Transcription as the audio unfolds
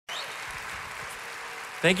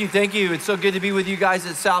Thank you, thank you. It's so good to be with you guys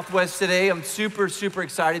at Southwest today. I'm super, super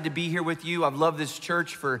excited to be here with you. I've loved this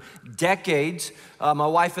church for decades. My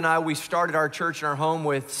wife and I, we started our church in our home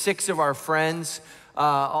with 6 of our friends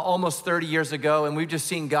almost 30 years ago, and we've just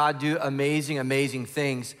seen God do amazing, amazing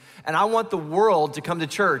things. And I want the world to come to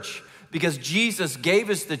church because Jesus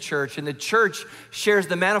gave us the church, and the church shares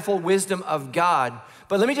the manifold wisdom of God.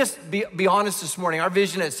 But let me just be honest this morning. Our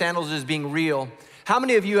vision at Sandals is being real. How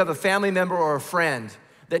many of you have a family member or a friend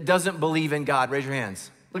that doesn't believe in God? Raise your hands.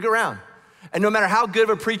 Look around. And no matter how good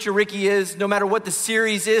of a preacher Ricky is, no matter what the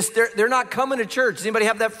series is, they're not coming to church. Does anybody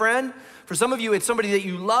have that friend? For some of you, it's somebody that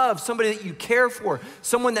you love, somebody that you care for,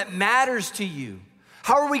 someone that matters to you.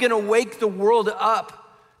 How are we gonna wake the world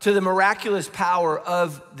up to the miraculous power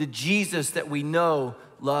of the Jesus that we know,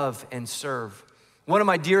 love, and serve? One of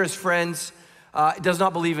my dearest friends does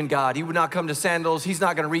not believe in God. He would not come to Sandals. He's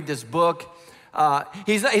not gonna read this book.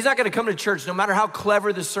 He's not gonna come to church no matter how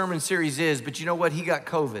clever the sermon series is, but you know what? He got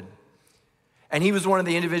COVID. And he was one of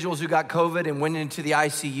the individuals who got COVID and went into the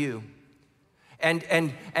ICU.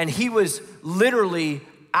 And he was literally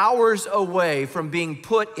hours away from being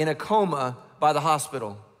put in a coma by the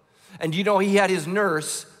hospital. And you know, he had his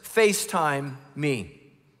nurse FaceTime me.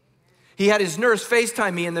 He had his nurse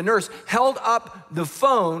FaceTime me, and the nurse held up the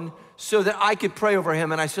phone so that I could pray over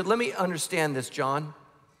him. And I said, let me understand this, John.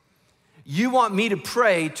 You want me to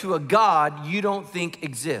pray to a God you don't think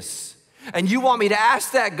exists. And you want me to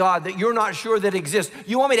ask that God that you're not sure that exists.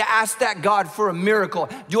 You want me to ask that God for a miracle.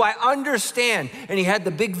 Do I understand? And he had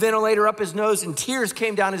the big ventilator up his nose and tears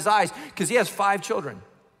came down his eyes because he has 5 children.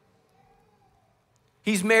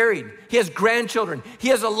 He's married. He has grandchildren. He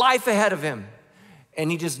has a life ahead of him.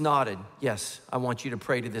 And he just nodded. Yes, I want you to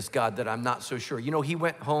pray to this God that I'm not so sure. You know, he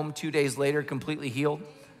went home 2 days later completely healed.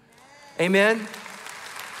 Amen.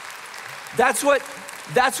 That's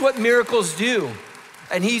what miracles do.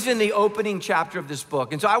 And he's in the opening chapter of this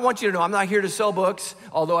book. And so I want you to know, I'm not here to sell books,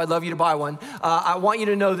 although I'd love you to buy one. I want you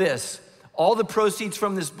to know this. All the proceeds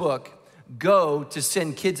from this book go to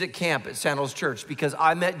send kids at camp at Sandals Church because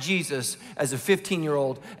I met Jesus as a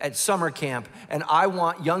 15-year-old at summer camp. And I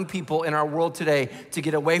want young people in our world today to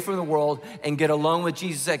get away from the world and get alone with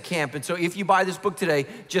Jesus at camp. And so if you buy this book today,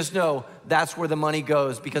 just know that's where the money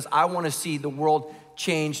goes because I want to see the world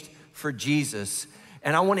changed for Jesus.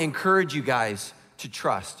 And I want to encourage you guys to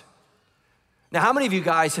trust. Now, how many of you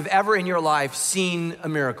guys have ever in your life seen a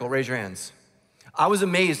miracle? Raise your hands. I was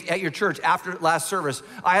amazed at your church after last service.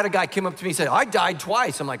 I had a guy came up to me and said, I died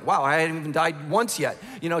twice. I'm like, wow, I hadn't even died once yet.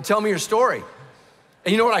 You know, tell me your story.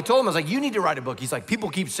 And you know what I told him? I was like, you need to write a book. He's like, people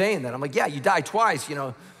keep saying that. I'm like, yeah, you die twice, you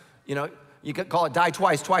know, you could call it Die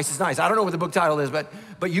Twice, Twice is Nice. I don't know what the book title is,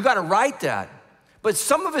 but you got to write that. But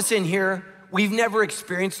some of us in here, we've never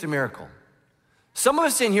experienced a miracle. Some of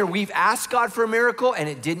us in here, we've asked God for a miracle and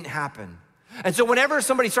it didn't happen. And so whenever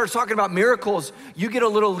somebody starts talking about miracles, you get a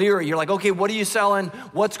little leery. You're like, okay, what are you selling?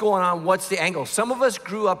 What's going on? What's the angle? Some of us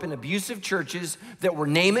grew up in abusive churches that were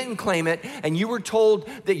name it and claim it, and you were told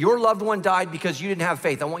that your loved one died because you didn't have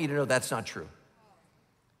faith. I want you to know that's not true.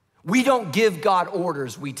 We don't give God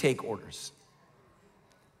orders, we take orders.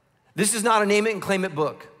 This is not a name it and claim it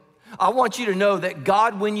book. I want you to know that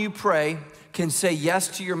God, when you pray, can say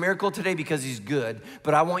yes to your miracle today because he's good.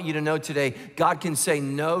 But I want you to know today, God can say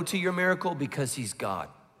no to your miracle because he's God.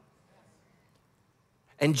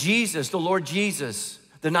 And Jesus, the Lord Jesus,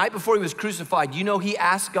 the night before he was crucified, you know he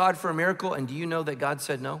asked God for a miracle, and do you know that God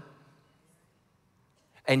said no?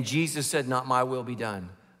 And Jesus said, not my will be done,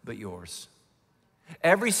 but yours.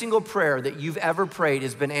 Every single prayer that you've ever prayed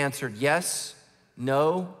has been answered yes,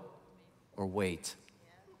 no, or wait.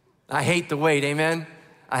 I hate the wait, amen?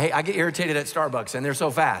 I get irritated at Starbucks and they're so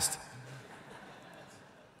fast.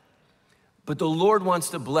 But the Lord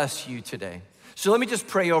wants to bless you today. So let me just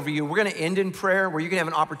pray over you. We're gonna end in prayer where you're gonna have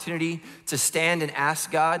an opportunity to stand and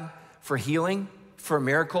ask God for healing, for a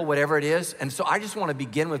miracle, whatever it is. And so I just wanna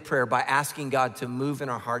begin with prayer by asking God to move in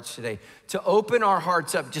our hearts today, to open our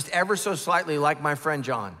hearts up just ever so slightly like my friend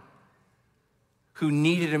John, who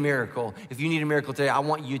needed a miracle. If you need a miracle today, I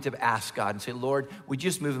want you to ask God and say, Lord, would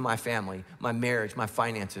you just move in my family, my marriage, my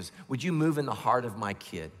finances? Would you move in the heart of my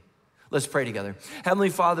kid? Let's pray together.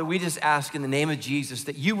 Heavenly Father, we just ask in the name of Jesus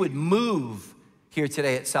that you would move here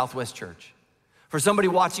today at Southwest Church. For somebody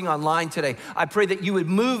watching online today, I pray that you would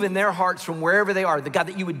move in their hearts from wherever they are. God,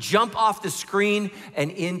 that you would jump off the screen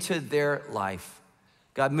and into their life.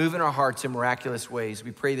 God, move in our hearts in miraculous ways.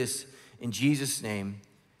 We pray this in Jesus' name,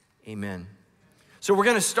 amen. So we're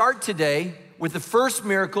gonna start today with the first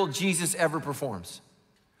miracle Jesus ever performs.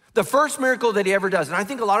 The first miracle that he ever does. And I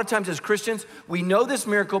think a lot of times as Christians, we know this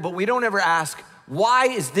miracle, but we don't ever ask, Why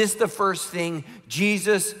is this the first thing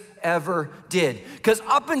Jesus ever did? Because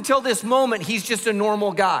up until this moment, he's just a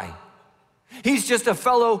normal guy. He's just a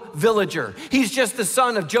fellow villager. He's just the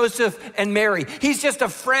son of Joseph and Mary. He's just a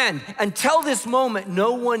friend. Until this moment,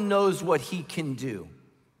 no one knows what he can do.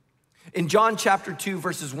 In John chapter 2,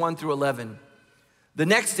 verses 1 through 11, the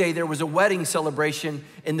next day there was a wedding celebration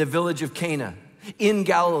in the village of Cana in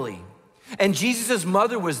Galilee. And Jesus'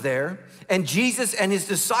 mother was there, and Jesus and his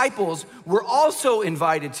disciples were also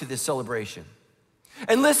invited to this celebration.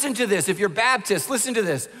 And listen to this, if you're Baptist, listen to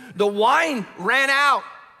this. The wine ran out.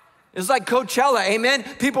 It was like Coachella, amen?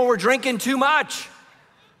 People were drinking too much.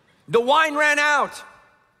 The wine ran out.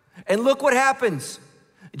 And look what happens.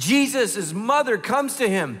 Jesus' mother comes to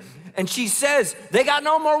him, and she says, they got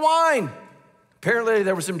no more wine. Apparently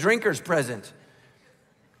there were some drinkers present.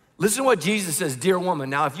 Listen to what Jesus says, dear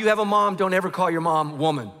woman. Now, if you have a mom, don't ever call your mom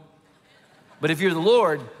woman. But if you're the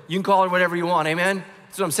Lord, you can call her whatever you want, amen?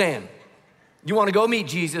 That's what I'm saying. You want to go meet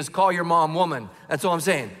Jesus, call your mom woman. That's all I'm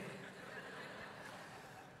saying.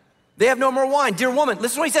 They have no more wine. Dear woman,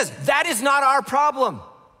 listen to what he says. That is not our problem.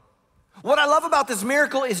 What I love about this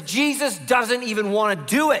miracle is Jesus doesn't even want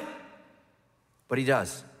to do it, but he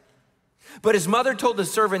does. But his mother told the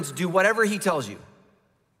servants, do whatever he tells you.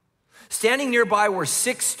 Standing nearby were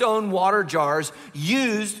 6 stone water jars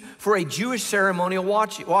used for a Jewish ceremonial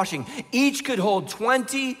washing. Each could hold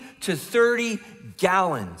 20 to 30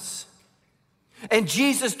 gallons. And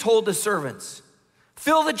Jesus told the servants,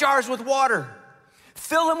 fill the jars with water.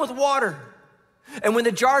 Fill them with water. And when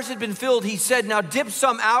the jars had been filled, he said, now dip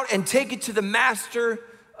some out and take it to the master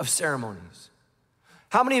of ceremonies.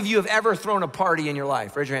 How many of you have ever thrown a party in your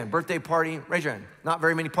life? Raise your hand. Birthday party? Raise your hand. Not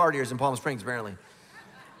very many partiers in Palm Springs, apparently.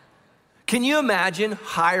 Can you imagine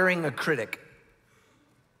hiring a critic?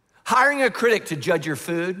 Hiring a critic to judge your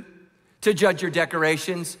food, to judge your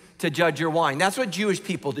decorations, to judge your wine. That's what Jewish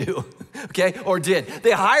people do, okay, or did.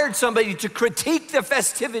 They hired somebody to critique the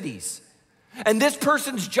festivities. And this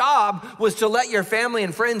person's job was to let your family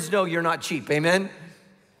and friends know you're not cheap, amen?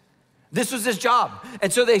 This was his job.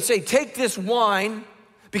 And so they say, take this wine,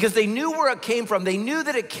 because they knew where it came from. They knew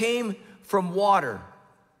that it came from water.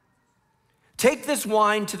 Take this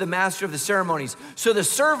wine to the master of the ceremonies. So the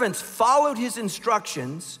servants followed his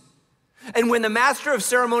instructions. And when the master of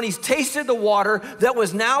ceremonies tasted the water that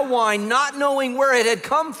was now wine, not knowing where it had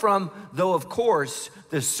come from, though of course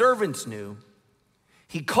the servants knew,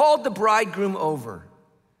 he called the bridegroom over.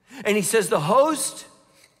 And he says, the host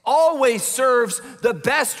always serves the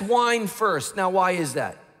best wine first. Now, why is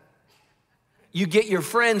that? You get your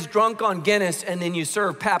friends drunk on Guinness and then you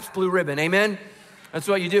serve Pabst Blue Ribbon, amen? That's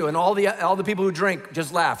what you do. And all the people who drink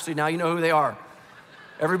just laugh. So now you know who they are.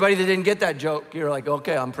 Everybody that didn't get that joke, you're like,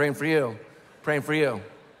 okay, I'm praying for you. Praying for you.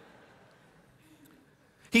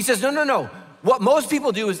 He says, no. What most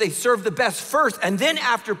people do is they serve the best first, and then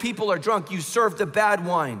after people are drunk, you serve the bad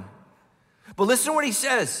wine. But listen to what he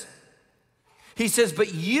says. He says,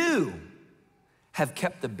 but you have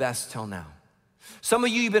kept the best till now. Some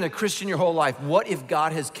of you, you've been a Christian your whole life. What if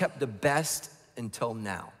God has kept the best until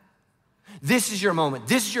now? This is your moment.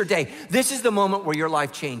 This is your day. This is the moment where your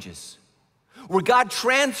life changes, where God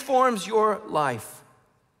transforms your life.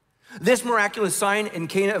 This miraculous sign in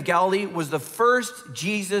Cana of Galilee was the first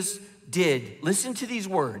Jesus did, listen to these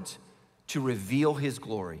words, to reveal his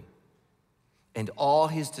glory. And all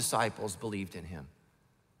his disciples believed in him.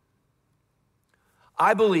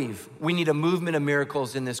 I believe we need a movement of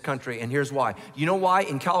miracles in this country, and here's why. You know why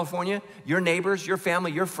in California, your neighbors, your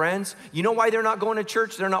family, your friends, you know why they're not going to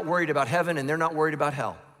church? They're not worried about heaven and they're not worried about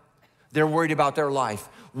hell. They're worried about their life.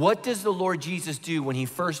 What does the Lord Jesus do when he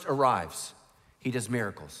first arrives? He does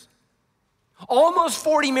miracles. Almost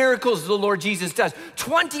 40 miracles the Lord Jesus does.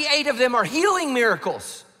 28 of them are healing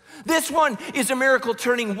miracles. This one is a miracle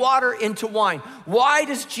turning water into wine. Why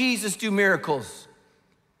does Jesus do miracles?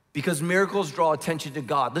 Because miracles draw attention to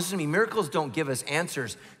God. Listen to me, miracles don't give us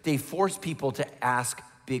answers. They force people to ask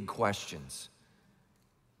big questions.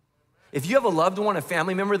 If you have a loved one, a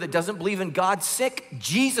family member that doesn't believe in God, sick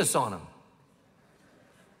Jesus on them.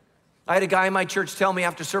 I had a guy in my church tell me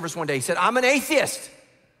after service one day, he said, I'm an atheist.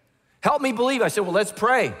 Help me believe. I said, well, let's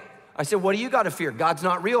pray. I said, what do you got to fear? God's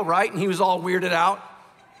not real, right? And he was all weirded out.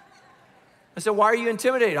 I said, why are you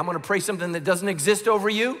intimidated? I'm going to pray something that doesn't exist over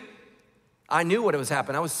you. I knew what was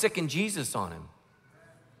happening. I was sicking Jesus on him.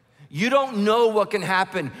 You don't know what can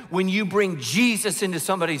happen when you bring Jesus into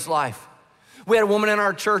somebody's life. We had a woman in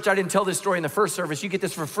our church. I didn't tell this story in the first service. You get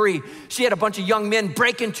this for free. She had a bunch of young men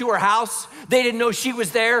break into her house. They didn't know she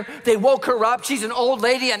was there. They woke her up. She's an old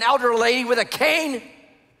lady, an elder lady with a cane.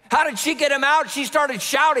 How did she get him out? She started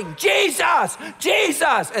shouting, Jesus,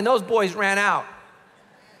 Jesus. And those boys ran out.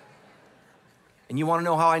 And you wanna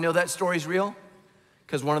know how I know that story's real?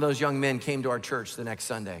 Because one of those young men came to our church the next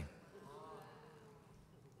Sunday.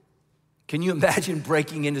 Can you imagine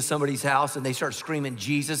breaking into somebody's house and they start screaming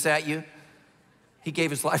Jesus at you? He gave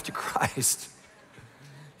his life to Christ.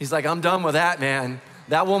 He's like, I'm done with that, man.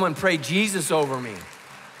 That woman prayed Jesus over me.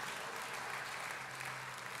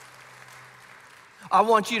 I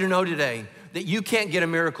want you to know today that you can't get a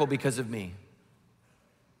miracle because of me.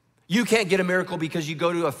 You can't get a miracle because you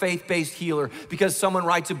go to a faith-based healer, because someone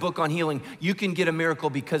writes a book on healing. You can get a miracle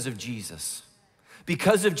because of Jesus.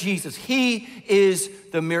 Because of Jesus. He is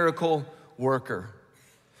the miracle worker.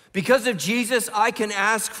 Because of Jesus, I can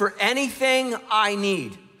ask for anything I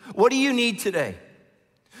need. What do you need today?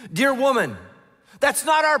 Dear woman, that's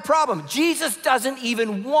not our problem. Jesus doesn't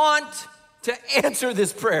even want to answer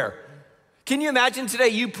this prayer. Can you imagine today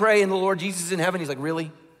you pray and the Lord Jesus is in heaven? He's like, really?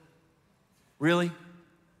 Really?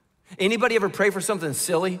 Anybody ever pray for something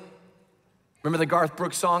silly? Remember the Garth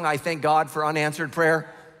Brooks song, I Thank God for Unanswered Prayer?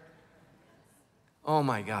 Oh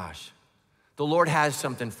my gosh. The Lord has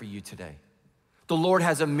something for you today. The Lord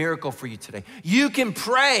has a miracle for you today. You can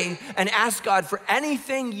pray and ask God for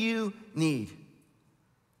anything you need.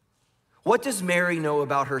 What does Mary know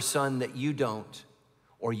about her son that you don't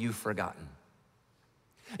or you've forgotten?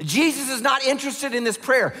 Jesus is not interested in this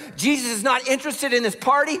prayer. Jesus is not interested in this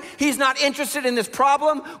party. He's not interested in this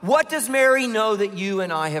problem. What does Mary know that you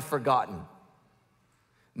and I have forgotten?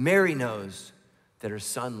 Mary knows that her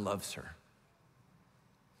son loves her.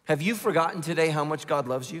 Have you forgotten today how much God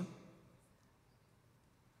loves you?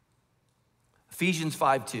 Ephesians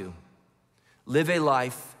 5:2. Live a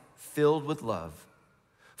life filled with love.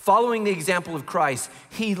 Following the example of Christ,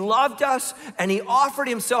 he loved us and he offered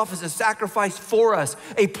himself as a sacrifice for us,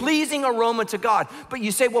 a pleasing aroma to God. But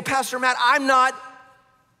you say, well, Pastor Matt, I'm not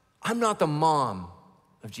the mom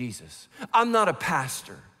of Jesus. I'm not a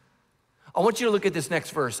pastor. I want you to look at this next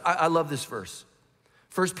verse. I love this verse.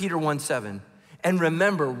 1 Peter 1:7. And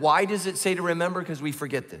remember, why does it say to remember? Because we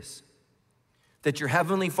forget this. That your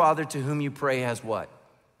heavenly Father to whom you pray has what?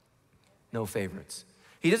 No favorites.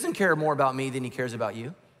 He doesn't care more about me than he cares about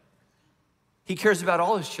you. He cares about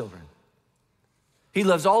all his children. He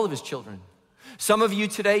loves all of his children. Some of you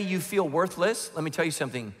today, you feel worthless. Let me tell you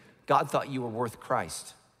something. God thought you were worth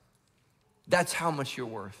Christ. That's how much you're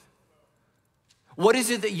worth. What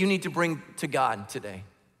is it that you need to bring to God today?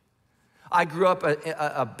 I grew up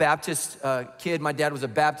a Baptist kid. My dad was a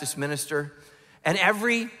Baptist minister. And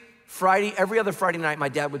every other Friday night, my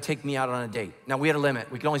dad would take me out on a date. Now, we had a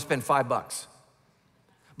limit. We could only spend $5.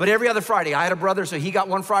 But every other Friday, I had a brother, so he got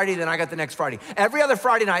one Friday, then I got the next Friday. Every other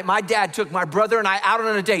Friday night, my dad took my brother and I out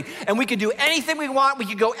on a date, and we could do anything we want. We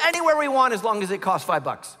could go anywhere we want as long as it cost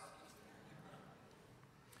 $5.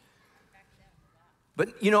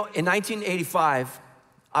 But you know, in 1985,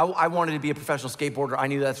 I wanted to be a professional skateboarder. I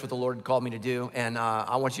knew that's what the Lord called me to do, and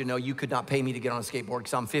I want you to know you could not pay me to get on a skateboard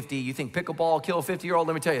because I'm 50. You think pickleball will kill a 50-year-old?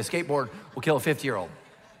 Let me tell you, a skateboard will kill a 50-year-old.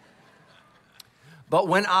 But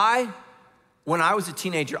when I was a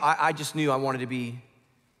teenager, I just knew I wanted to be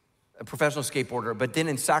a professional skateboarder. But then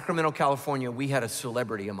in Sacramento, California, we had a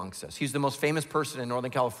celebrity amongst us. He's the most famous person in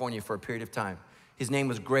Northern California for a period of time. His name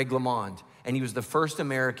was Greg LeMond, and he was the first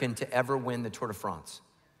American to ever win the Tour de France.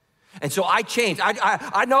 And so I changed.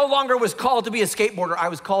 I no longer was called to be a skateboarder. I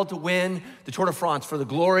was called to win the Tour de France for the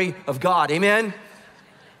glory of God. Amen?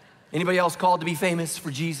 Anybody else called to be famous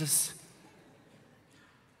for Jesus?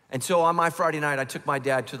 And so on my Friday night, I took my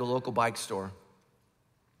dad to the local bike store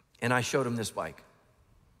and I showed him this bike.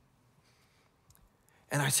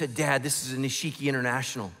 And I said, Dad, this is a Nishiki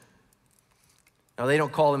International. Now they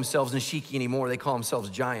don't call themselves Nishiki anymore. They call themselves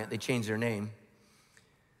Giant. They changed their name.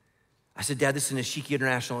 I said, Dad, this is Nishiki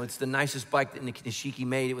International. It's the nicest bike that Nishiki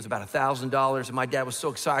made. It was about $1,000. And my dad was so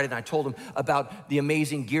excited. And I told him about the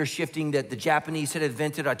amazing gear shifting that the Japanese had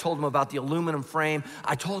invented. I told him about the aluminum frame.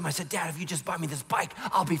 I told him, I said, Dad, if you just buy me this bike,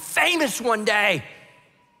 I'll be famous one day.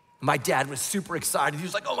 My dad was super excited. He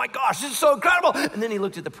was like, oh my gosh, this is so incredible. And then he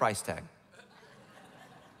looked at the price tag.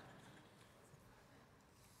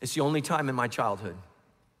 It's the only time in my childhood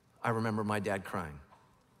I remember my dad crying.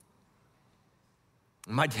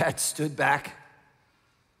 My dad stood back.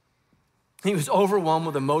 He was overwhelmed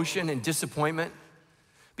with emotion and disappointment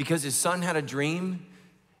because his son had a dream.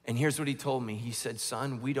 And here's what he told me. He said,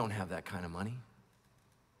 son, we don't have that kind of money.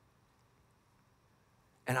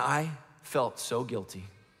 And I felt so guilty.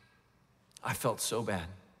 I felt so bad.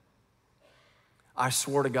 I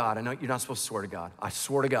swore to God, I know you're not supposed to swear to God. I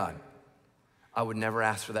swore to God, I would never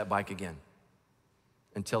ask for that bike again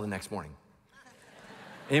until the next morning.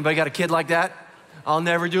 Anybody got a kid like that? I'll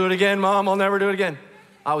never do it again, Mom, I'll never do it again.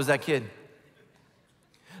 I was that kid.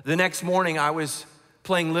 The next morning, I was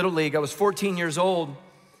playing Little League. I was 14 years old,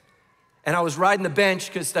 and I was riding the bench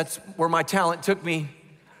because that's where my talent took me.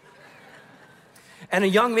 And a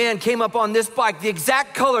young man came up on this bike, the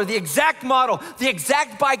exact color, the exact model, the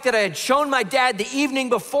exact bike that I had shown my dad the evening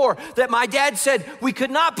before, that my dad said we could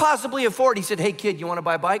not possibly afford. He said, "Hey kid, you wanna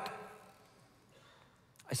buy a bike?"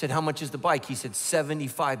 I said, "How much is the bike?" He said,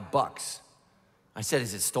 $75. I said,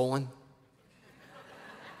 "Is it stolen?"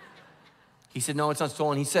 He said, "No, it's not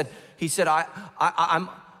stolen." He said,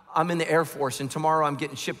 I'm in the Air Force, and tomorrow I'm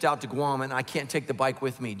getting shipped out to Guam, and I can't take the bike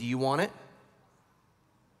with me. Do you want it?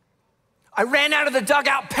 I ran out of the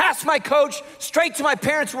dugout, past my coach, straight to my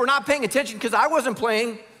parents who were not paying attention because I wasn't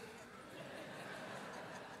playing.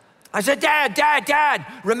 I said, Dad,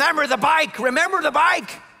 remember the bike, remember the bike.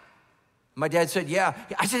 My dad said, "Yeah."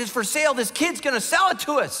 I said, "It's for sale. This kid's gonna sell it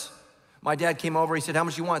to us." My dad came over, he said, "How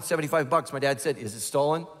much you want?" $75. My dad said, "Is it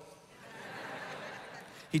stolen?"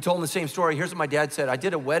 He told him the same story. Here's what my dad said: "I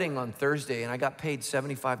did a wedding on Thursday and I got paid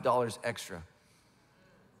 $75 extra."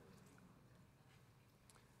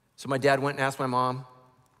 So my dad went and asked my mom.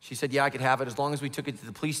 She said, "Yeah, I could have it as long as we took it to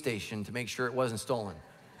the police station to make sure it wasn't stolen."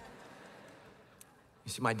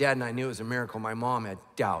 You see, my dad and I knew it was a miracle. My mom had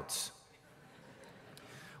doubts.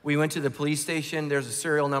 We went to the police station. There's a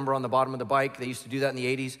serial number on the bottom of the bike. They used to do that in the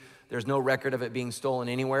 80s. There's no record of it being stolen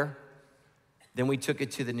anywhere. Then we took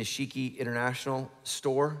it to the Nishiki International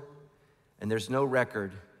store, and there's no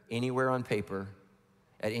record anywhere on paper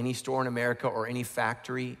at any store in America or any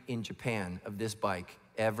factory in Japan of this bike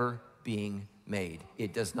ever being made.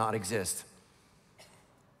 It does not exist.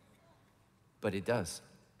 But it does.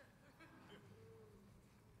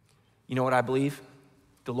 You know what I believe?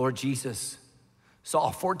 The Lord Jesus saw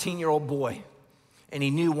a 14-year-old boy, and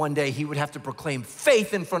he knew one day he would have to proclaim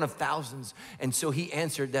faith in front of thousands. And so he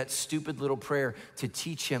answered that stupid little prayer to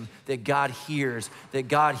teach him that God hears, that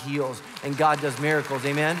God heals, and God does miracles.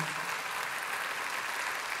 Amen?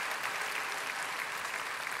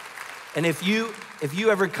 And if you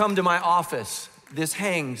ever come to my office, this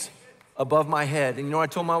hangs above my head. And you know, I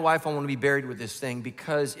told my wife I want to be buried with this thing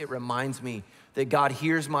because it reminds me that God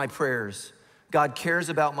hears my prayers. God cares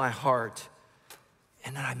about my heart,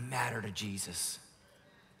 and that I matter to Jesus.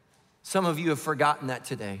 Some of you have forgotten that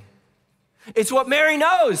today. It's what Mary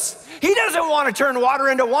knows. He doesn't want to turn water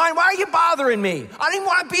into wine. Why are you bothering me? I didn't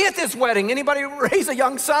want to be at this wedding. Anybody raise a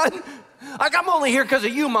young son? Like, I'm only here because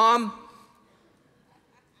of you, Mom.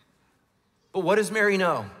 But what does Mary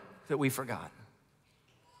know that we forgot?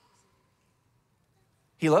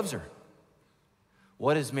 He loves her.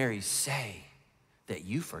 What does Mary say that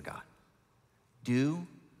you forgot? Do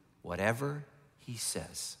whatever he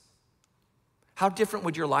says. How different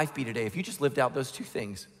would your life be today if you just lived out those two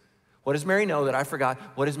things? What does Mary know that I forgot?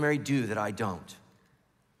 What does Mary do that I don't?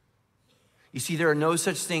 You see, there are no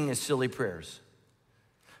such thing as silly prayers.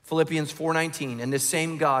 Philippians 4:19, "And the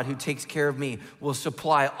same God who takes care of me will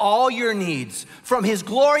supply all your needs from his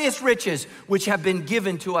glorious riches, which have been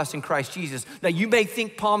given to us in Christ Jesus." Now, you may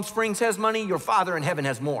think Palm Springs has money. Your Father in heaven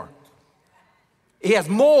has more. He has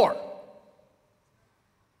more.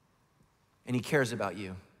 And he cares about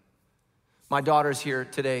you. My daughter's here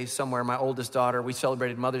today somewhere, my oldest daughter. We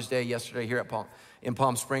celebrated Mother's Day yesterday here in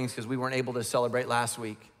Palm Springs because we weren't able to celebrate last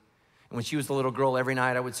week. And when she was a little girl, every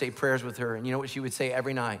night I would say prayers with her. And you know what she would say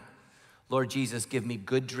every night? "Lord Jesus, give me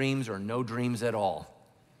good dreams or no dreams at all."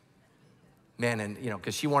 Man, and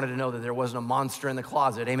because she wanted to know that there wasn't a monster in the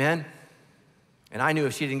closet, amen? And I knew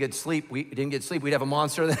if she didn't get sleep, we'd have a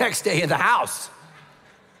monster the next day in the house.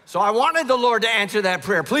 So I wanted the Lord to answer that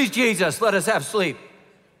prayer. "Please, Jesus, let us have sleep."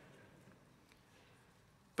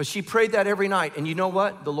 But she prayed that every night. And you know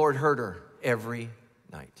what? The Lord heard her every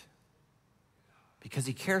night. Because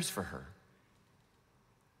he cares for her.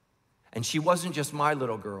 And she wasn't just my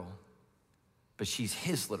little girl, but she's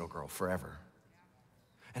his little girl forever.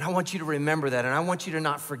 And I want you to remember that, and I want you to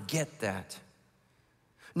not forget that.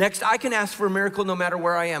 Next, I can ask for a miracle no matter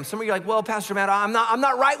where I am. Some of you are like, "Well, Pastor Matt, I'm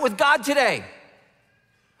not right with God today.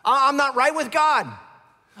 I'm not right with God.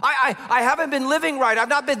 I haven't been living right. I've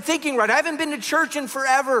not been thinking right. I haven't been to church in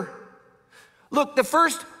forever." Look, the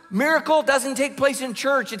first miracle doesn't take place in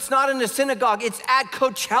church. It's not in the synagogue. It's at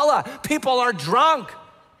Coachella. People are drunk.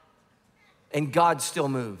 And God still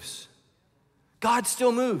moves. God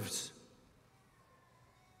still moves.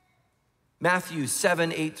 Matthew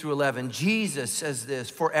 7:8-11, Jesus says this: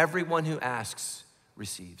 "For everyone who asks,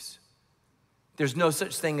 receives." There's no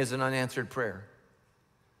such thing as an unanswered prayer.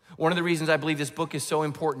 One of the reasons I believe this book is so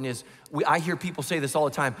important is I hear people say this all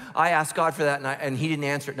the time. "I asked God for that and he didn't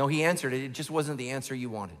answer it." No, he answered it. It just wasn't the answer you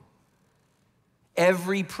wanted.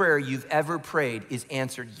 Every prayer you've ever prayed is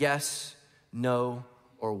answered yes, no,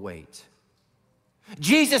 or wait.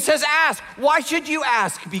 Jesus says, ask. Why should you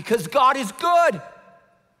ask? Because God is good.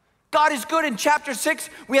 God is good. In chapter 6,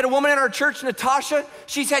 we had a woman in our church, Natasha.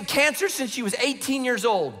 She's had cancer since she was 18 years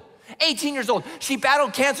old. 18 years old. She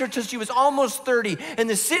battled cancer till she was almost 30. And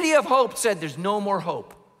the City of Hope said, there's no more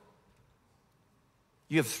hope.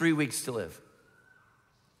 You have 3 weeks to live.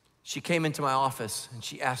 She came into my office and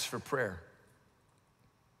she asked for prayer.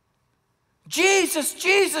 Jesus,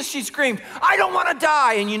 Jesus, she screamed, I don't want to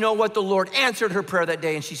die. And you know what? The Lord answered her prayer that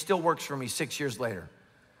day, and she still works for me 6 years later.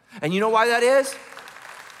 And you know why that is?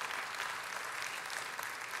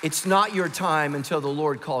 It's not your time until the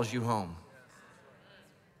Lord calls you home.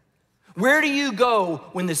 Where do you go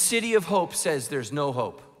when the City of Hope says there's no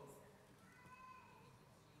hope?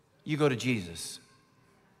 You go to Jesus.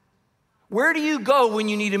 Where do you go when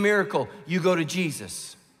you need a miracle? You go to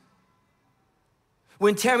Jesus.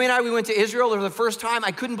 When Tammy and we went to Israel for the first time,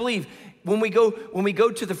 I couldn't believe when we go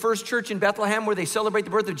to the first church in Bethlehem where they celebrate the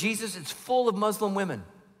birth of Jesus, it's full of Muslim women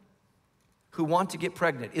who want to get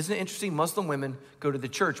pregnant. Isn't it interesting? Muslim women go to the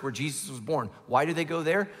church where Jesus was born. Why do they go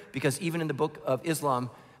there? Because even in the book of Islam,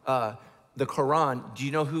 the Quran, do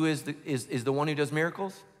you know who is the one who does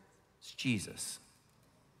miracles? It's Jesus.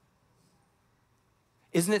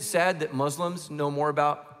 Isn't it sad that Muslims know more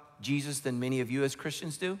about Jesus than many of you as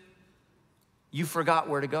Christians do? You forgot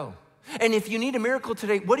where to go. And if you need a miracle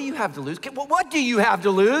today, what do you have to lose? What do you have to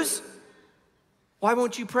lose? Why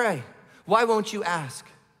won't you pray? Why won't you ask?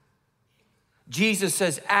 Jesus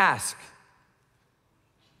says, ask.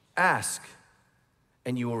 Ask,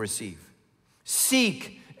 and you will receive.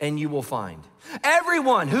 Seek, and you will find.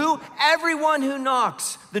 Everyone who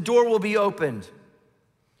knocks, the door will be opened.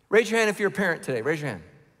 Raise your hand if you're a parent today. Raise your hand.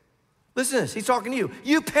 Listen to this. He's talking to you.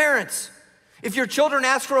 You parents, if your children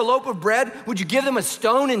ask for a loaf of bread, would you give them a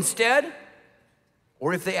stone instead?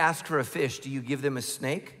 Or if they ask for a fish, do you give them a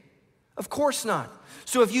snake? Of course not.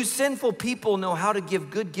 So if you sinful people know how to give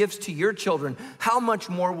good gifts to your children, how much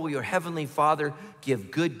more will your heavenly Father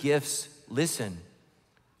give good gifts, listen,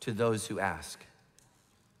 to those who ask?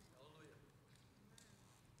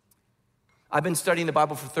 I've been studying the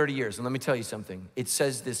Bible for 30 years, and let me tell you something. It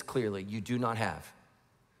says this clearly: you do not have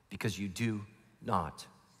because you do not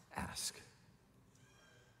ask.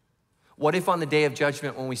 What if on the day of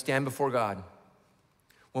judgment, when we stand before God,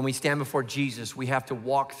 when we stand before Jesus, we have to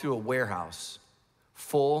walk through a warehouse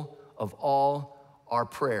full of all our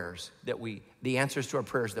prayers the answers to our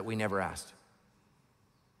prayers that we never asked?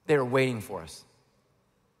 They were waiting for us.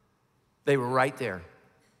 They were right there,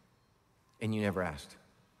 and you never asked.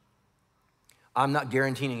 I'm not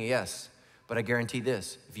guaranteeing a yes, but I guarantee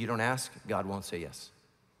this: if you don't ask, God won't say yes.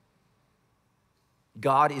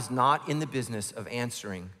 God is not in the business of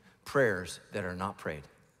answering prayers that are not prayed.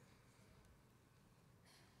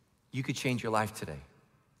 You could change your life today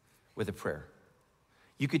with a prayer.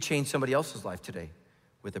 You could change somebody else's life today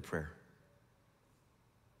with a prayer.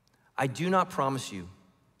 I do not promise you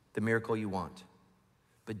the miracle you want,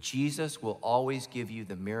 but Jesus will always give you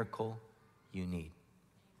the miracle you need.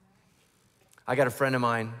 I got a friend of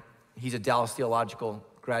mine. He's a Dallas Theological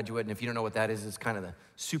graduate, and if you don't know what that is, it's kind of the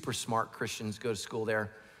super smart Christians go to school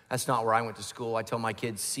there. That's not where I went to school. I tell my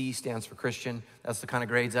kids C stands for Christian. That's the kind of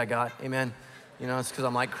grades I got. Amen. You know, it's because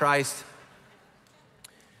I'm like Christ.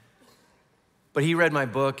 But he read my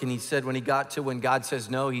book, and he said when he got to when God says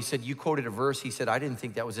no, he said, you quoted a verse. He said, I didn't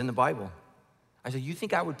think that was in the Bible. I said, you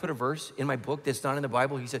think I would put a verse in my book that's not in the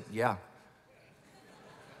Bible? He said, yeah.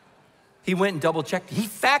 He went and double checked. He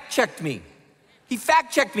fact checked me. He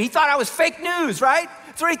fact checked me. He thought I was fake news, right?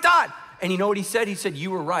 That's what he thought. And you know what he said? He said,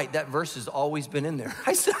 you were right. That verse has always been in there.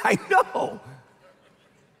 I said, I know.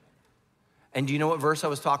 And do you know what verse I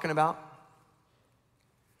was talking about?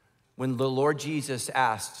 When the Lord Jesus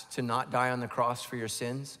asked to not die on the cross for your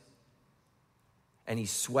sins, and he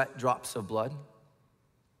sweat drops of blood,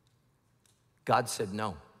 God said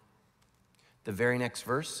no. The very next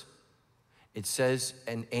verse, it says,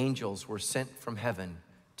 and angels were sent from heaven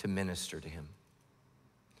to minister to him.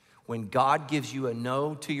 When God gives you a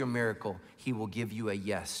no to your miracle, he will give you a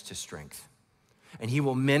yes to strength. And he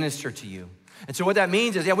will minister to you. And so what that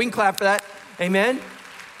means is, yeah, we can clap for that. Amen.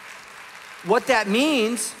 What that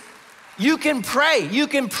means, you can pray. You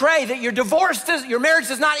can pray that your marriage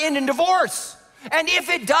does not end in divorce. And if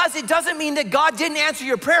it does, it doesn't mean that God didn't answer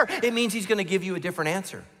your prayer. It means he's going to give you a different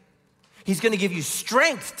answer. He's going to give you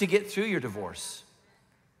strength to get through your divorce.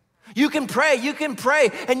 You can pray,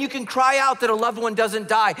 and you can cry out that a loved one doesn't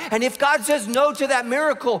die. And if God says no to that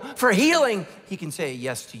miracle for healing, he can say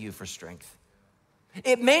yes to you for strength.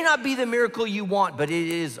 It may not be the miracle you want, but it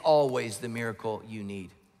is always the miracle you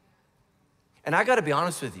need. And I got to be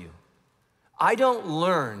honest with you. I don't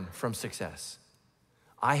learn from success.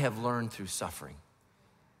 I have learned through suffering.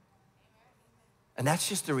 And that's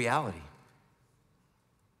just the reality.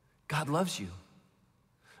 God loves you.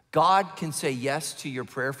 God can say yes to your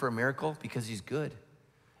prayer for a miracle because he's good.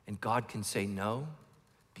 And God can say no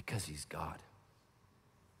because he's God.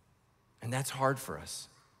 And that's hard for us.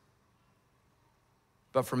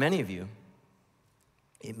 But for many of you,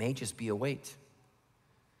 it may just be a wait.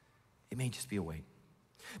 It may just be a wait.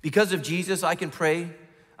 Because of Jesus, I can pray,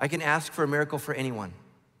 I can ask for a miracle for anyone.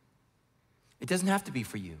 It doesn't have to be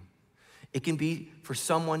for you. It can be for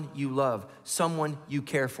someone you love, someone you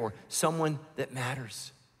care for, someone that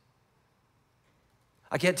matters.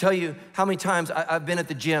 I can't tell you how many times I've been at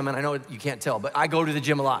the gym, and I know you can't tell, but I go to the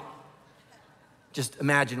gym a lot. Just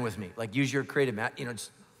imagine with me, like use your creative,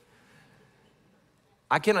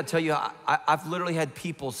 I cannot tell you, I've literally had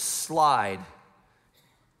people slide,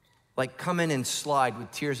 like come in and slide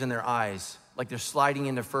with tears in their eyes, like they're sliding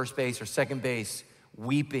into first base or second base,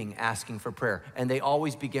 weeping, asking for prayer. And they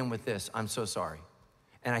always begin with this, I'm so sorry.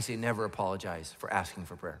 And I say, never apologize for asking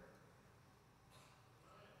for prayer.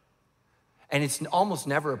 And it's almost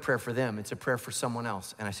never a prayer for them, it's a prayer for someone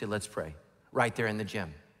else. And I say, let's pray, right there in the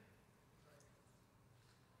gym.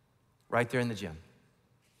 Right there in the gym.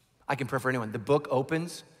 I can pray for anyone. The book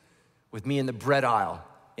opens with me in the bread aisle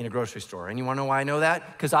in a grocery store. And you wanna know why I know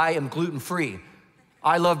that? Because I am gluten-free.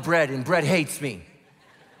 I love bread and bread hates me.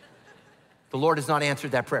 The Lord has not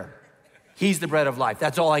answered that prayer. He's the bread of life.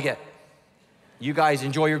 That's all I get. You guys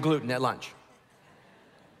enjoy your gluten at lunch.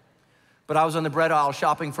 But I was on the bread aisle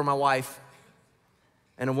shopping for my wife,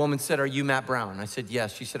 and a woman said, are you Matt Brown? I said,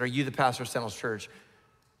 yes. She said, are you the pastor of Sentinels Church?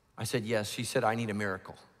 I said, yes. She said, I need a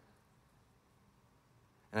miracle.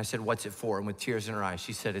 And I said, what's it for? And with tears in her eyes,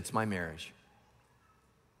 she said, it's my marriage.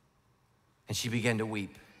 And she began to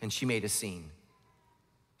weep, and she made a scene.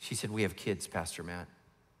 She said, we have kids, Pastor Matt.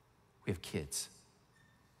 We have kids.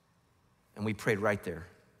 And we prayed right there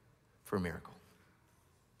for a miracle.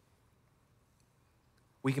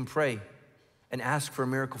 We can pray and ask for a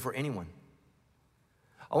miracle for anyone.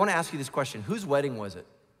 I want to ask you this question. Whose wedding was it?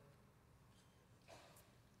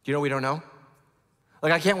 Do you know we don't know?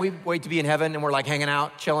 Like, I can't wait to be in heaven and we're like hanging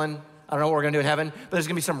out, chilling. I don't know what we're gonna do in heaven, but there's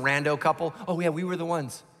gonna be some rando couple. Oh yeah, we were the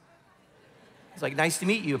ones. It's like, nice to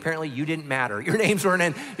meet you. Apparently you didn't matter. Your names weren't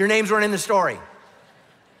in the story.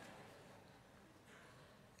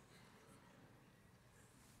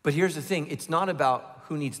 But here's the thing, it's not about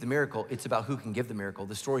who needs the miracle, it's about who can give the miracle.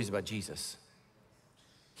 The story's about Jesus.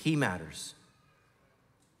 He matters.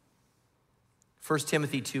 1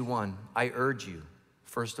 Timothy 2:1, I urge you,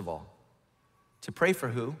 first of all, to pray for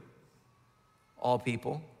who? All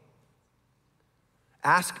people.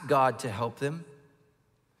 Ask God to help them.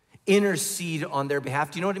 Intercede on their behalf.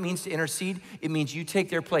 Do you know what it means to intercede? It means you take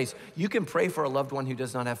their place. You can pray for a loved one who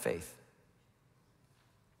does not have faith.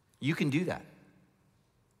 You can do that.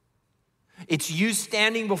 It's you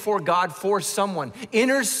standing before God for someone.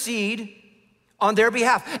 Intercede on their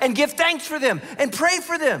behalf and give thanks for them and pray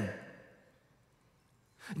for them.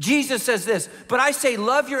 Jesus says this, but I say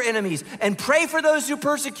love your enemies and pray for those who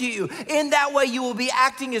persecute you. In that way you will be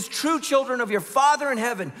acting as true children of your Father in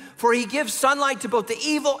heaven, for he gives sunlight to both the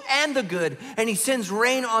evil and the good, and he sends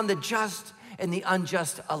rain on the just and the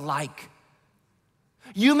unjust alike.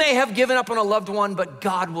 You may have given up on a loved one, but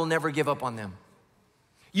God will never give up on them.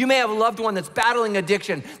 You may have a loved one that's battling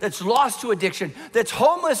addiction, that's lost to addiction, that's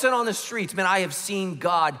homeless and on the streets. Man, I have seen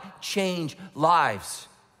God change lives.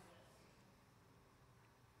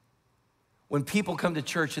 When people come to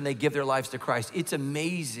church and they give their lives to Christ, it's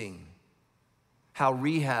amazing how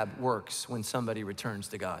rehab works when somebody returns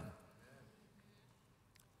to God.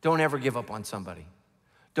 Don't ever give up on somebody.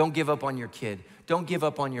 Don't give up on your kid. Don't give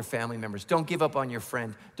up on your family members. Don't give up on your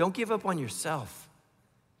friend. Don't give up on yourself.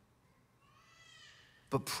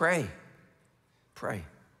 But pray. Pray.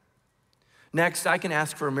 Next, I can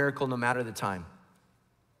ask for a miracle no matter the time.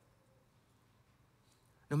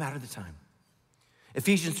 No matter the time.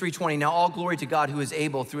 Ephesians 3:20, now all glory to God who is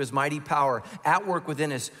able through his mighty power at work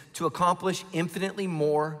within us to accomplish infinitely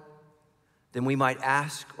more than we might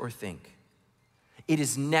ask or think. It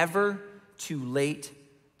is never too late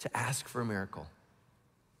to ask for a miracle.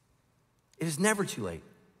 It is never too late.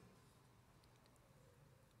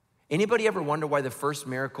 Anybody ever wonder why the first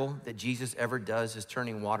miracle that Jesus ever does is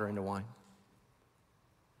turning water into wine?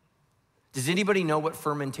 Does anybody know what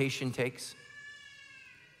fermentation takes? It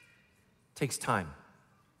takes time.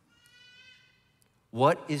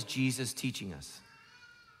 What is Jesus teaching us?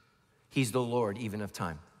 He's the Lord even of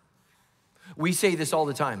time. We say this all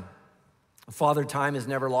the time. Father, time is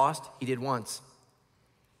never lost. He did once.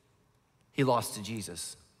 He lost to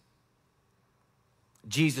Jesus.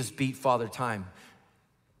 Jesus beat Father Time.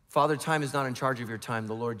 Father Time is not in charge of your time.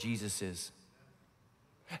 The Lord Jesus is.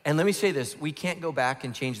 And let me say this, we can't go back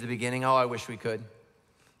and change the beginning. Oh, I wish we could.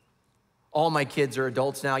 All my kids are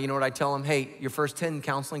adults now. You know what I tell them? Hey, your first 10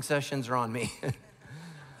 counseling sessions are on me.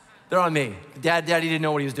 They're on me. Daddy didn't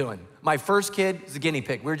know what he was doing. My first kid is a guinea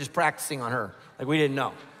pig. We were just practicing on her. Like we didn't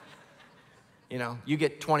know. You know, you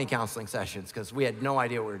get 20 counseling sessions because we had no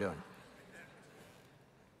idea what we were doing.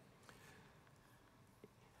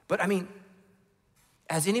 But I mean,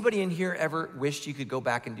 has anybody in here ever wished you could go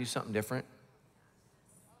back and do something different?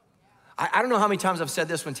 I don't know how many times I've said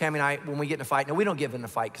this when Tammy and I, when we get in a fight. No, we don't get in a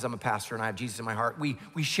fight because I'm a pastor and I have Jesus in my heart. We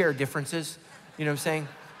share differences, you know what I'm saying?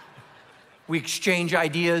 We exchange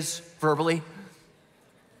ideas verbally.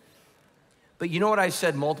 But you know what I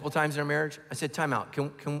said multiple times in our marriage? I said, time out,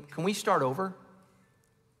 can we start over?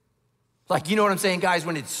 Like, you know what I'm saying, guys,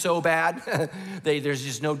 when it's so bad, there's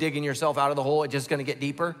just no digging yourself out of the hole, it's just gonna get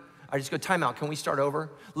deeper. I just go, time out, can we start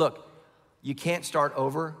over? Look, you can't start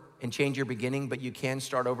over and change your beginning, but you can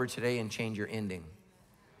start over today and change your ending.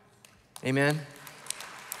 Amen?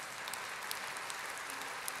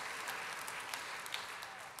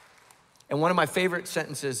 And one of my favorite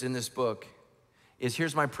sentences in this book is,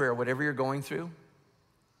 here's my prayer, whatever you're going through,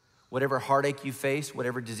 whatever heartache you face,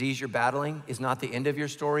 whatever disease you're battling is not the end of your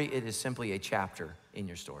story, it is simply a chapter in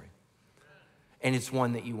your story. And it's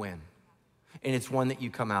one that you win. And it's one that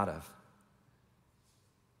you come out of.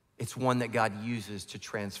 It's one that God uses to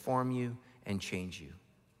transform you and change you.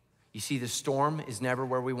 You see, the storm is never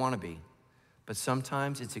where we want to be, but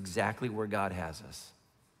sometimes it's exactly where God has us.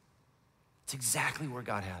 It's exactly where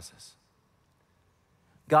God has us.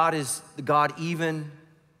 God is the God even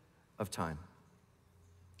of time.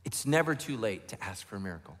 It's never too late to ask for a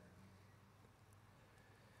miracle.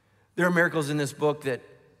 There are miracles in this book that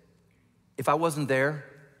if I wasn't there,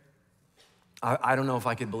 I don't know if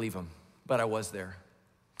I could believe them, but I was there.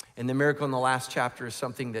 And the miracle in the last chapter is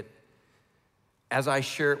something that, as I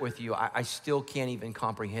share it with you, I still can't even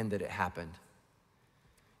comprehend that it happened.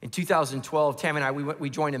 In 2012, Tammy and I, we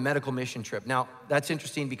joined a medical mission trip. Now, that's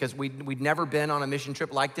interesting because we'd never been on a mission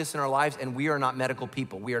trip like this in our lives, and we are not medical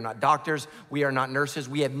people. We are not doctors. We are not nurses.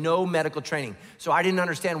 We have no medical training. So I didn't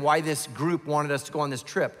understand why this group wanted us to go on this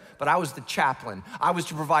trip, but I was the chaplain. I was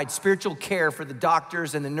to provide spiritual care for the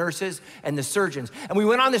doctors and the nurses and the surgeons. And we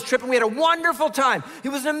went on this trip, and we had a wonderful time. It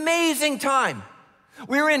was an amazing time.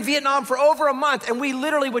 We were in Vietnam for over a month, and we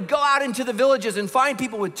literally would go out into the villages and find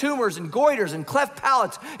people with tumors and goiters and cleft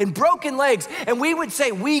palates and broken legs, and we would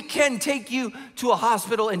say, we can take you to a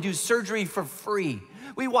hospital and do surgery for free.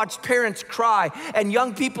 We watched parents cry and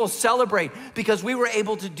young people celebrate because we were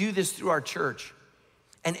able to do this through our church.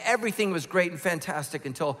 And everything was great and fantastic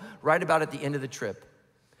until right about at the end of the trip.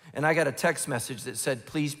 And I got a text message that said,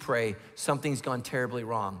 please pray, something's gone terribly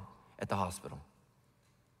wrong at the hospital.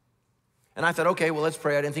 And I thought, okay, well, let's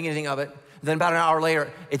pray. I didn't think anything of it. Then about an hour later,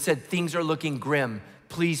 it said, things are looking grim.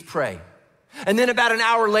 Please pray. And then about an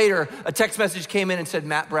hour later, a text message came in and said,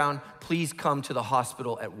 Matt Brown, please come to the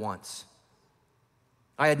hospital at once.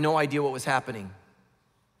 I had no idea what was happening.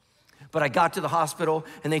 But I got to the hospital,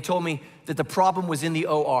 and they told me that the problem was in the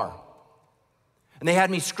OR. And they had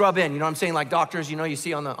me scrub in. You know what I'm saying? Like doctors, you know, you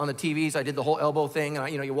see on the TVs, I did the whole elbow thing.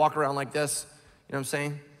 And you walk around like this. You know what I'm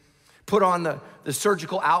saying? Put on the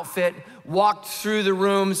surgical outfit, walked through the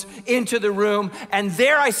rooms, into the room, and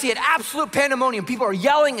there I see an absolute pandemonium. People are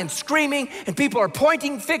yelling and screaming, and people are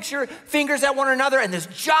pointing fingers at one another, and this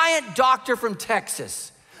giant doctor from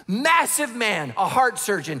Texas, massive man, a heart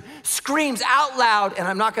surgeon, screams out loud, and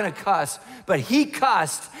I'm not gonna cuss, but he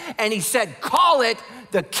cussed, and he said, call it,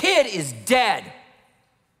 the kid is dead.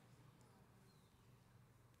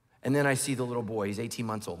 And then I see the little boy, he's 18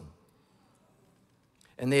 months old.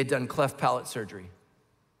 And they had done cleft palate surgery.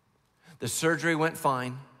 The surgery went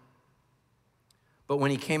fine, but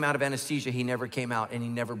when he came out of anesthesia, he never came out and he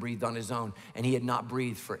never breathed on his own, and he had not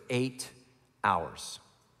breathed for 8 hours.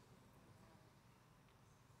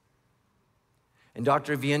 And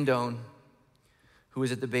Dr. Viendone, who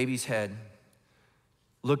was at the baby's head,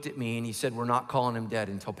 looked at me and he said, we're not calling him dead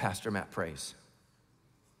until Pastor Matt prays.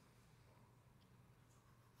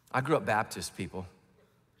 I grew up Baptist, people.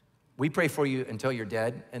 We pray for you until you're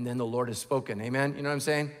dead, and then the Lord has spoken, amen? You know what I'm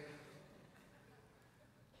saying?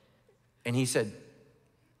 And he said,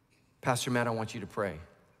 Pastor Matt, I want you to pray.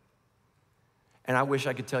 And I wish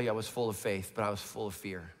I could tell you I was full of faith, but I was full of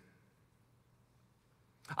fear.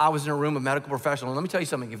 I was in a room of medical professionals. Let me tell you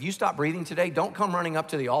something. If you stop breathing today, don't come running up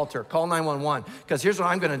to the altar. Call 911, because here's what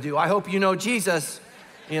I'm gonna do. I hope you know Jesus,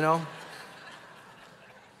 you know?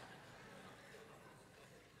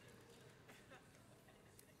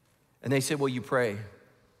 And And they said, will you pray?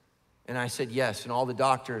 And I said, yes. And all the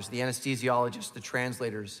doctors, the anesthesiologists, the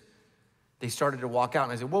translators, they started to walk out.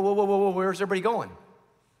 And I said, whoa, whoa, whoa, whoa, whoa, where's everybody going?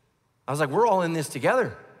 I was like, we're all in this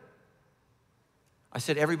together. I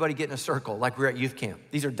said, everybody get in a circle like we're at youth camp.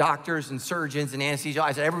 These are doctors and surgeons and anesthesiologists.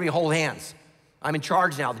 I said, everybody hold hands. I'm in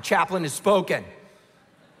charge now. The chaplain has spoken.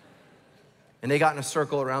 And they got in a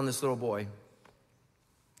circle around this little boy.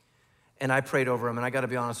 And I prayed over him. And I got to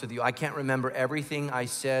be honest with you, I can't remember everything I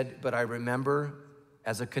said, but I remember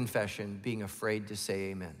as a confession being afraid to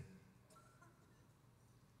say amen.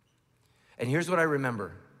 And here's what I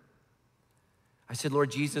remember. I said,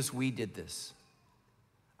 Lord Jesus, we did this.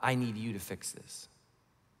 I need you to fix this.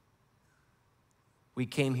 We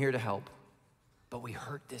came here to help, but we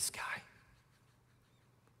hurt this guy.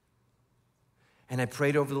 And I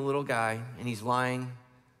prayed over the little guy, and he's lying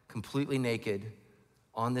completely naked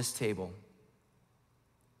on this table.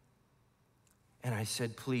 And I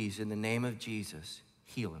said, please, in the name of Jesus,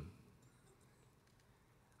 heal him.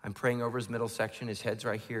 I'm praying over his middle section. His head's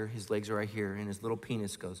right here, his legs are right here, and his little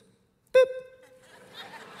penis goes, boop.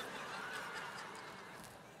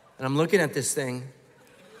 And I'm looking at this thing,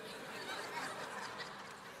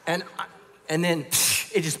 and then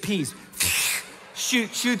it just pees.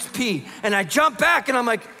 Shoots pee. And I jump back, and I'm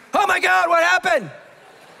like, oh my God, what happened?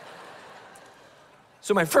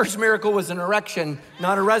 So my first miracle was an erection,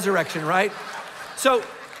 not a resurrection, right? So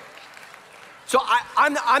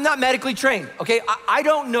I'm not medically trained, okay? I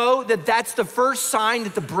don't know that that's the first sign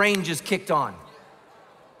that the brain just kicked on.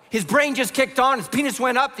 His brain just kicked on, his penis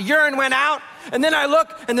went up, the urine went out, and then I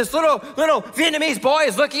look, and this little Vietnamese boy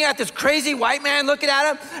is looking at this crazy white man looking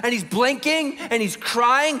at him, and he's blinking, and he's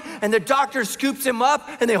crying, and the doctor scoops him up,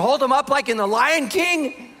 and they hold him up like in The Lion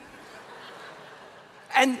King.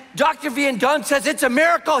 And Dr. Vian Dunn says, it's a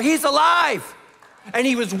miracle, he's alive. And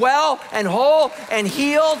he was well and whole and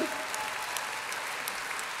healed.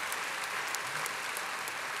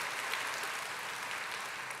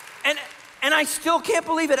 And I still can't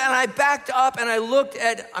believe it. And I backed up and I looked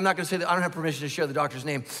at, I'm not gonna say that, I don't have permission to share the doctor's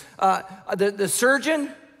name. The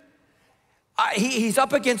surgeon, he's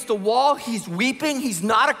up against the wall, he's weeping, he's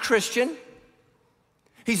not a Christian.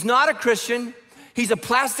 He's not a Christian. He's a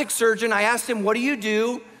plastic surgeon. I asked him, what do you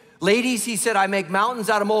do? Ladies, he said, I make mountains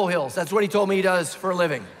out of molehills. That's what he told me he does for a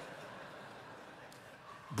living.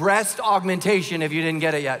 Breast augmentation, if you didn't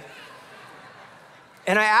get it yet.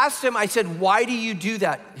 And I asked him, I said, why do you do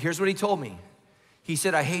that? Here's what he told me. He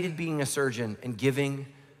said, I hated being a surgeon and giving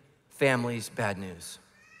families bad news.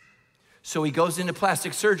 So he goes into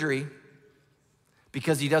plastic surgery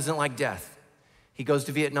because he doesn't like death. He goes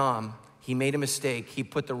to Vietnam. He made a mistake. He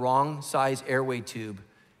put the wrong size airway tube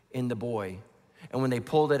in the boy. And when they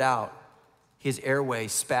pulled it out, his airway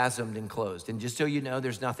spasmed and closed. And just so you know,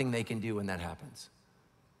 there's nothing they can do when that happens.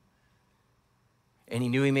 And he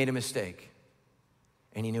knew he made a mistake.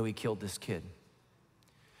 And he knew he killed this kid.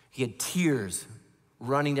 He had tears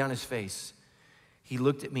running down his face. He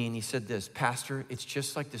looked at me and he said this, Pastor, it's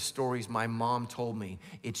just like the stories my mom told me.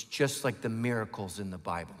 It's just like the miracles in the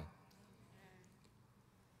Bible.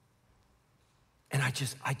 And I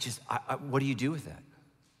what do you do with that?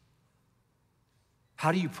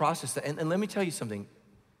 How do you process that? And let me tell you something.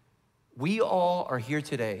 We all are here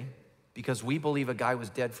today because we believe a guy was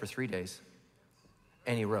dead for 3 days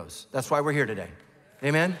and he rose. That's why we're here today.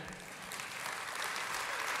 Amen?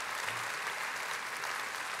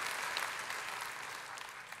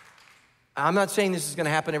 I'm not saying this is gonna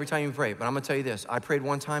happen every time you pray, but I'm gonna tell you this. I prayed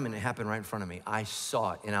one time and it happened right in front of me. I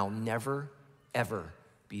saw it and I'll never, ever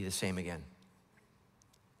be the same again.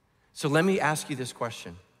 So let me ask you this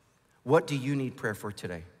question. What do you need prayer for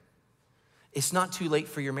today? It's not too late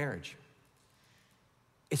for your marriage.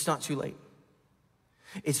 It's not too late.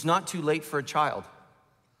 It's not too late for a child.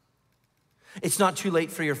 It's not too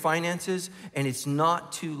late for your finances, and it's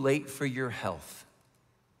not too late for your health.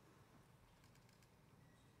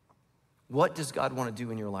 What does God want to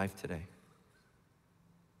do in your life today?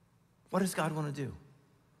 What does God want to do?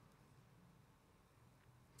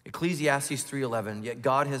 Ecclesiastes 3:11, yet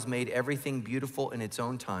God has made everything beautiful in its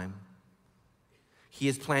own time. He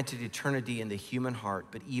has planted eternity in the human heart,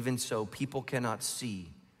 but even so, people cannot see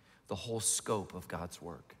the whole scope of God's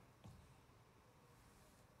work.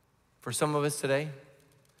 For some of us today,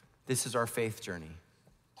 this is our faith journey.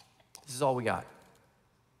 This is all we got.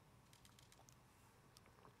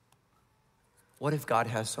 What if God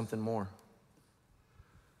has something more?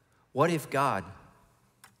 What if God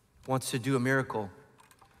wants to do a miracle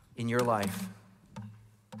in your life?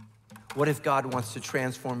 What if God wants to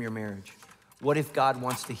transform your marriage? What if God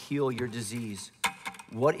wants to heal your disease?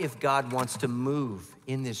 What if God wants to move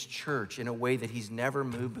in this church in a way that he's never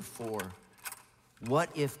moved before? What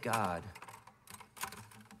if God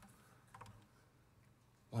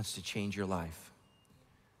wants to change your life?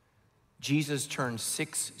 Jesus turned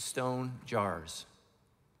 6 stone jars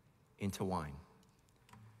into wine.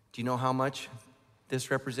 Do you know how much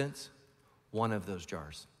this represents? One of those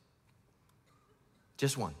jars.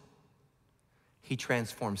 Just one. He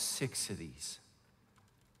transformed 6 of these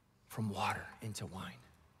from water into wine.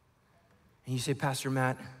 And you say, Pastor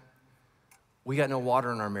Matt, we got no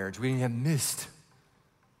water in our marriage. We didn't have mist.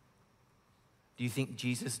 Do you think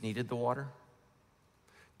Jesus needed the water?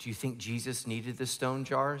 Do you think Jesus needed the stone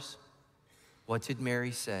jars? What did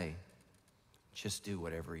Mary say? Just do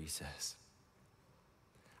whatever he says.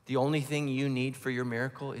 The only thing you need for your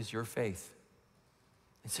miracle is your faith.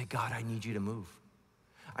 And say, God, I need you to move.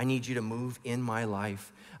 I need you to move in my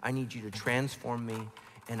life. I need you to transform me,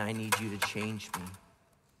 and I need you to change me.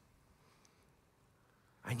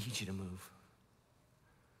 I need you to move.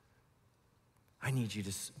 I need you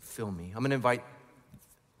to fill me. I'm going to invite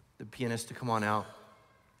the pianist to come on out,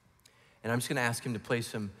 and I'm just going to ask him to play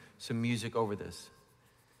some music over this.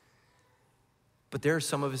 But there are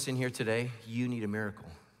some of us in here today, you need a miracle,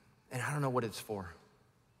 and I don't know what it's for.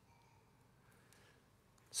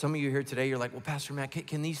 Some of you here today, you're like, well, Pastor Matt,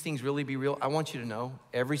 can these things really be real? I want you to know,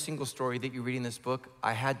 every single story that you read in this book,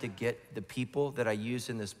 I had to get the people that I use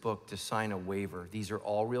in this book to sign a waiver. These are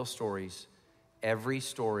all real stories. Every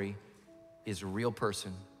story is a real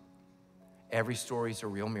person. Every story is a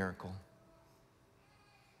real miracle.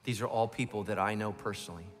 These are all people that I know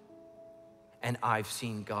personally. And I've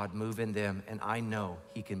seen God move in them, and I know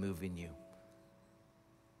he can move in you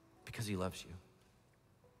because he loves you.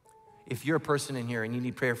 If you're a person in here and you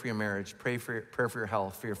need prayer for your marriage, prayer for your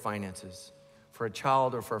health, for your finances, for a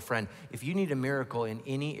child or for a friend, if you need a miracle in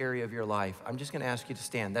any area of your life, I'm just gonna ask you to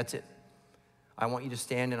stand. That's it. I want you to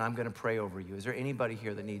stand and I'm gonna pray over you. Is there anybody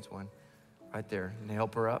here that needs one? Right there. Can you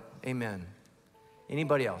help her up? Amen.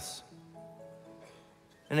 Anybody else?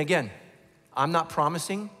 And again, I'm not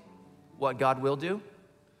promising what God will do,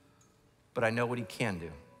 but I know what he can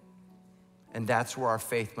do. And that's where our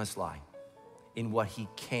faith must lie, in what he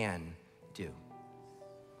can do.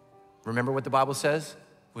 Remember what the Bible says?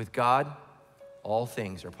 With God, all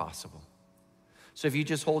things are possible. So if you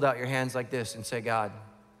just hold out your hands like this and say, God,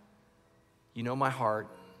 you know my heart,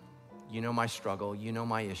 you know my struggle, you know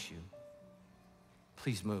my issue.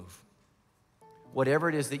 Please move. Whatever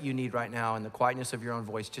it is that you need right now in the quietness of your own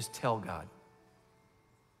voice, just tell God.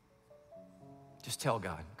 Just tell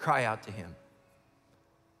God. Cry out to him.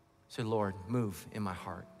 Say, Lord, move in my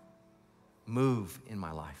heart. Move in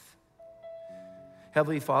my life.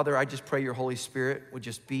 Heavenly Father, I just pray your Holy Spirit would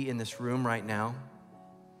just be in this room right now.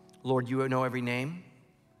 Lord, you know every name.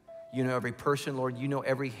 You know every person. Lord, you know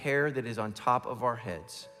every hair that is on top of our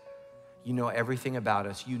heads. You know everything about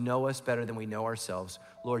us. You know us better than we know ourselves.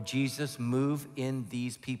 Lord Jesus, move in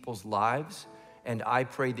these people's lives, and I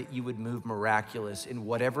pray that you would move miraculous in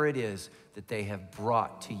whatever it is that they have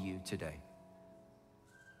brought to you today.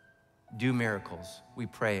 Do miracles, we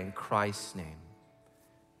pray in Christ's name.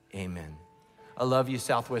 Amen. I love you,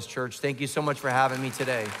 Southwest Church. Thank you so much for having me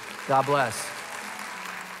today. God bless.